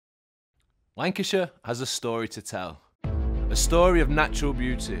Lancashire has a story to tell. A story of natural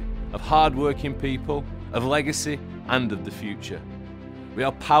beauty, of hard-working people, of legacy and of the future. We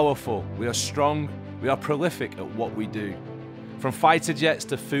are powerful, we are strong, we are prolific at what we do. From fighter jets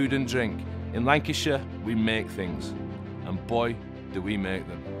to food and drink, in Lancashire we make things. And boy, do we make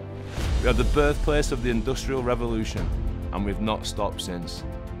them. We are the birthplace of the Industrial Revolution, and we've not stopped since.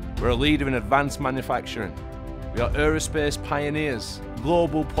 We're a leader in advanced manufacturing. We are aerospace pioneers,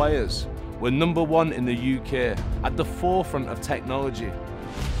 global players. We're #1 in the UK, at the forefront of technology.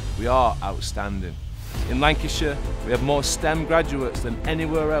 We are outstanding. In Lancashire, we have more STEM graduates than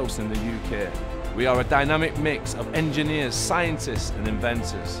anywhere else in the UK. We are a dynamic mix of engineers, scientists and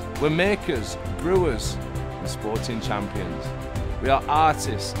inventors. We're makers, brewers and sporting champions. We are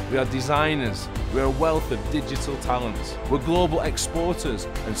artists, we are designers, we are a wealth of digital talents. We're global exporters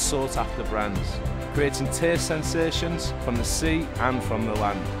and sought after brands, creating taste sensations from the sea and from the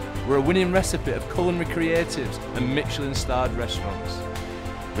land. We're a winning recipe of culinary creatives and Michelin-starred restaurants.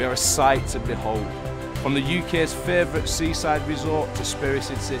 We are a sight to behold. From the UK's favourite seaside resort to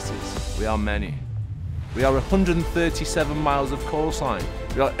spirited cities, we are many. We are 137 miles of coastline.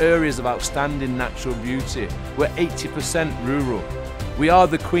 We are areas of outstanding natural beauty. We're 80% rural. We are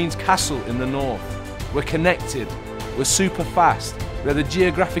the Queen's Castle in the north. We're connected. We're super fast. We are the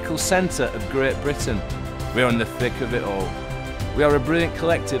geographical centre of Great Britain. We are in the thick of it all. We are a brilliant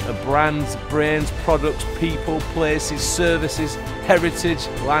collective of brands, brains, products, people, places, services, heritage,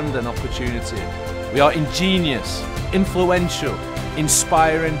 land and opportunity. We are ingenious, influential,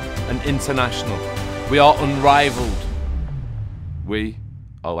 inspiring and international. We are unrivaled. We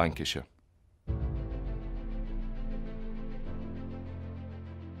are Lancashire.